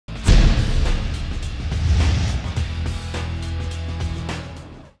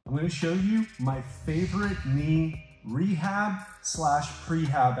I'm going to show you my favorite knee rehab slash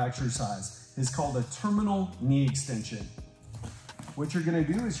prehab exercise. It's called a terminal knee extension. What you're going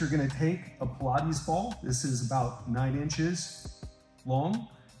to do is you're going to take a Pilates ball. This is about 9 inches long,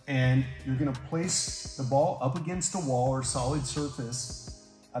 and you're going to place the ball up against a wall or solid surface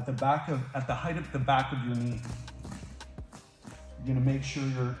at the height of the back of your knee. You're going to make sure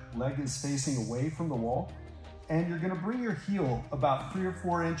your leg is facing away from the wall, and you're going to bring your heel about 3 or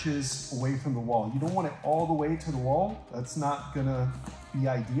 4 inches away from the wall. You don't want it all the way to the wall. That's not going to be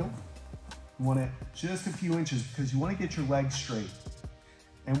ideal. You want it just a few inches because you want to get your leg straight.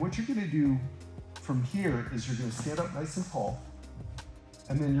 And what you're going to do from here is you're going to stand up nice and tall,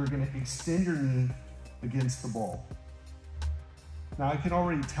 and then you're going to extend your knee against the ball. Now I can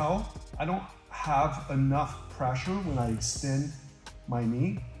already tell I don't have enough pressure when I extend my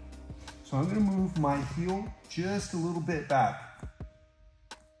knee. So I'm going to move my heel just a little bit back.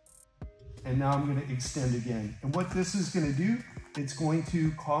 And now I'm going to extend again. And what this is going to do, it's going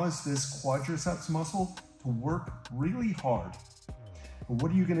to cause this quadriceps muscle to work really hard. And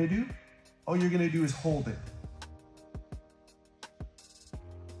what are you going to do? All you're going to do is hold it.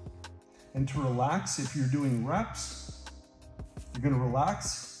 And to relax, if you're doing reps, you're going to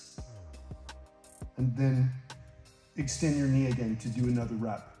relax and then extend your knee again to do another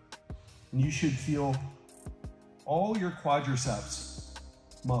rep. And you should feel all your quadriceps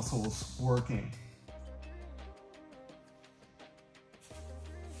muscles working.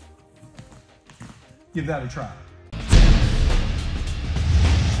 Give that a try.